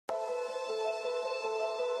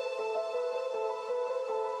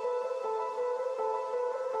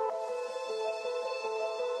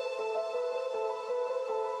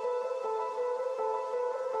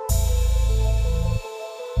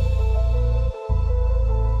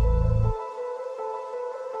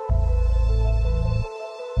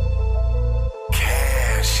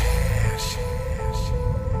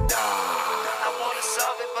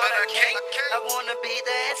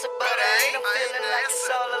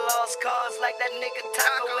lost cause like that nigga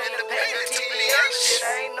Tacko in the painted TBH shit.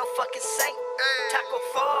 I ain't no fucking saint. Tacko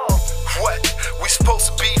Fall. What? We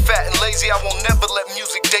supposed to be fat and lazy. I won't never let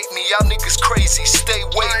music date me. Y'all niggas crazy, stay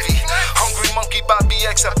wavy. Hungry Monkey by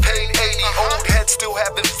BX, I paid 80. Old head still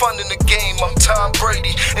having fun in the game. I'm Tom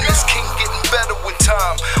Brady, and this king getting better with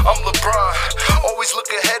time. I'm LeBron, always look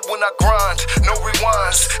ahead when I grind. No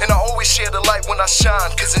rewinds, and I always share the light when I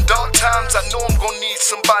shine. Cause in dark times, I know I'm gonna need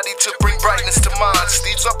somebody to bring brightness to minds.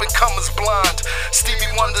 These up and comers blind. Stevie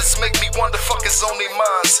Wonders make me wonder, fuckers on their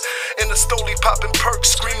minds. In the stoli popping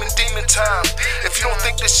perks, screaming demon time. If you don't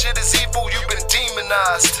think this shit is evil, you've been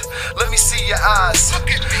demonized. Let me see your eyes.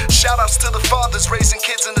 Shout outs to the fathers raising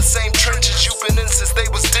kids in the same trenches you've been in since they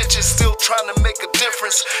was ditches, still trying to make a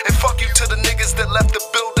difference. And fuck you to the niggas that left the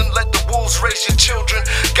building, let the wolves raise your children.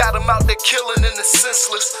 Got them out there killing and it's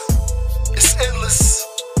senseless. It's endless.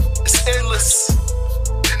 It's endless.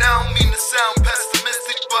 And I don't mean to sound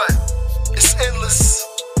pessimistic, but it's endless.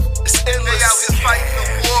 It's endless. They out here fighting a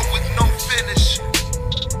war with no finish.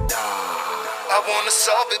 I wanna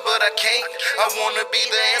solve it, but I can't. I wanna be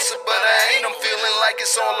the answer, but I ain't. I'm feeling like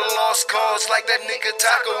it's all a lost cause, like that nigga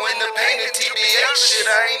Tacko in the painted TBH shit.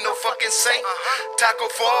 I ain't no fucking saint. Tacko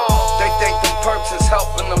Fall. They think them perks is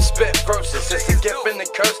helping them spit verses. It's a gift and a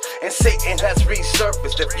curse, and Satan has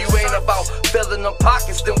resurfaced. If you ain't about filling them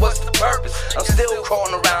pockets, then what's the purpose? I'm still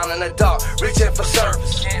crawling around in the dark, reaching for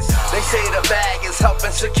service. They say the bag is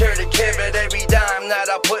helping secure the kid, but every dime that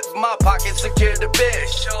I put in my pocket secure the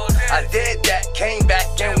bitch. I did that, came back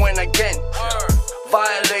and went again.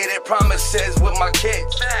 Violated promises with my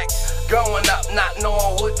kids. Growing up not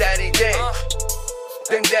knowing who daddy did.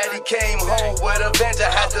 Then daddy came home with a vengeance.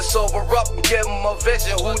 I had to sober up and give him a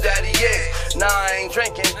vision who daddy is. Now I ain't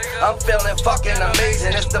drinking, I'm feeling fucking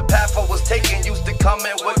amazing. It's the path I was taking, used to come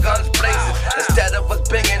in with guns blazing. Instead of us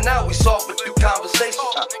banging out, we solve it through conversation.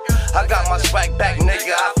 I got my swag back,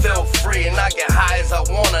 nigga, I feel free. And I get high as I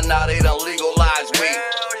wanna, now they done legalized weed.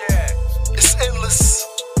 It's endless.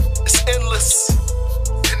 It's endless.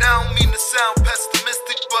 And I don't mean to sound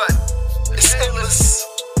pessimistic, but it's endless.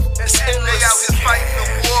 It's endless. They out here fighting a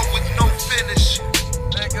war with no finish.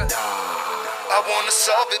 I wanna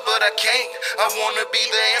solve it, but I can't. I wanna be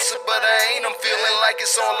the answer, but I ain't. I'm feeling like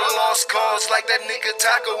it's all a lost cause, like that nigga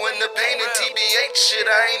Tacko in the painted TBH shit.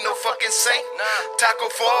 I ain't no fucking saint. Tacko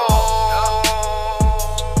Fall.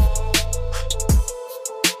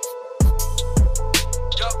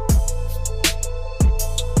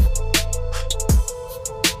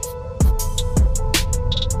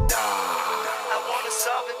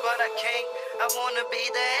 But I can't. I wanna be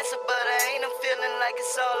the answer, but I ain't. I'm feeling like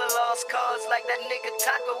it's all a lost cause, like that nigga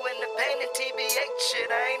Tacko in the painted TBH shit.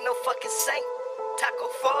 I ain't no fucking saint. Tacko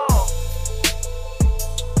Fall.